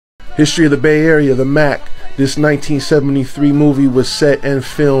History of the Bay Area, the Mack. This 1973 movie was set and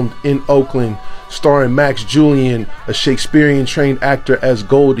filmed in Oakland, starring Max Julian, a Shakespearean-trained actor as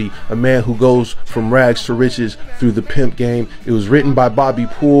Goldie, a man who goes from rags to riches through the pimp game. It was written by Bobby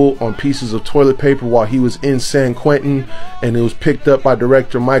Poole on pieces of toilet paper while he was in San Quentin, and it was picked up by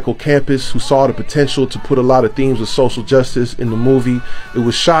director Michael Campus, who saw the potential to put a lot of themes of social justice in the movie. It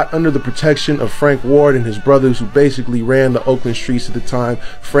was shot under the protection of Frank Ward and his brothers, who basically ran the Oakland streets at the time.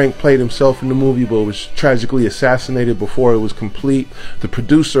 Frank played himself in the movie, but was tragically assassinated before it was complete. The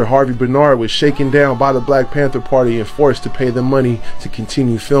producer, Harvey Bernard, was shaken down by the Black Panther Party and forced to pay them money to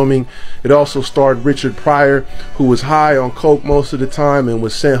continue filming. It also starred Richard Pryor, who was high on coke most of the time and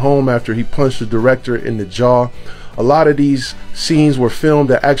was sent home after he punched the director in the jaw. A lot of these scenes were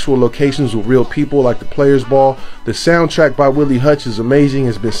filmed at actual locations with real people, like the Players Ball. The soundtrack by Willie Hutch is amazing,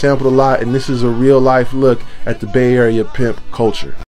 has been sampled a lot, and this is a real life look at the Bay Area pimp culture.